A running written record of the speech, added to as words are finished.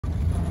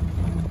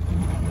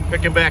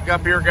Picking back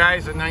up here,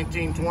 guys, in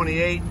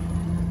 1928.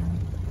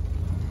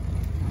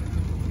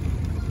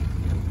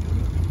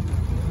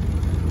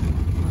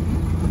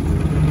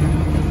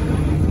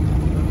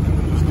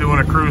 Just doing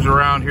a cruise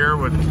around here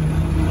with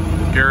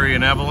Gary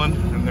and Evelyn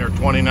in their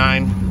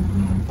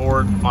 29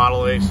 Ford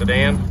Model A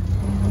sedan.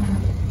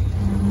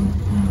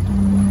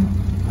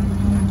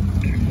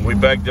 We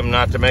begged them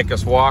not to make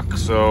us walk,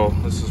 so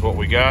this is what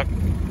we got.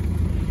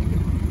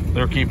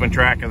 They're keeping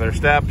track of their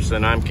steps,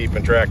 and I'm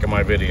keeping track of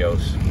my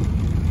videos.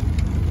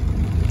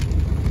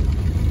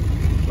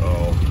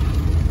 So,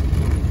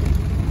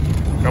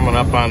 coming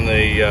up on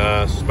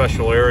the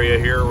special area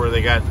here where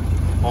they got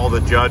all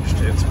the judged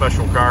and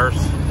special cars.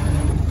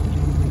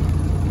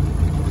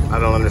 I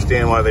don't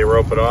understand why they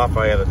rope it off.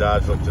 I had a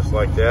Dodge look just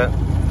like that.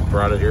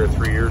 Brought it here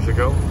 3 years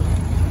ago.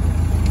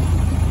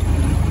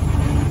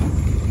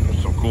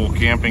 There's some cool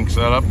camping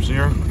setups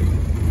here.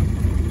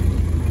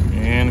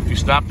 And if you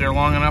stop there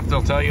long enough,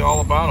 they'll tell you all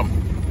about them.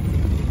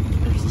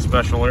 Here's the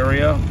special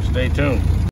area. Stay tuned.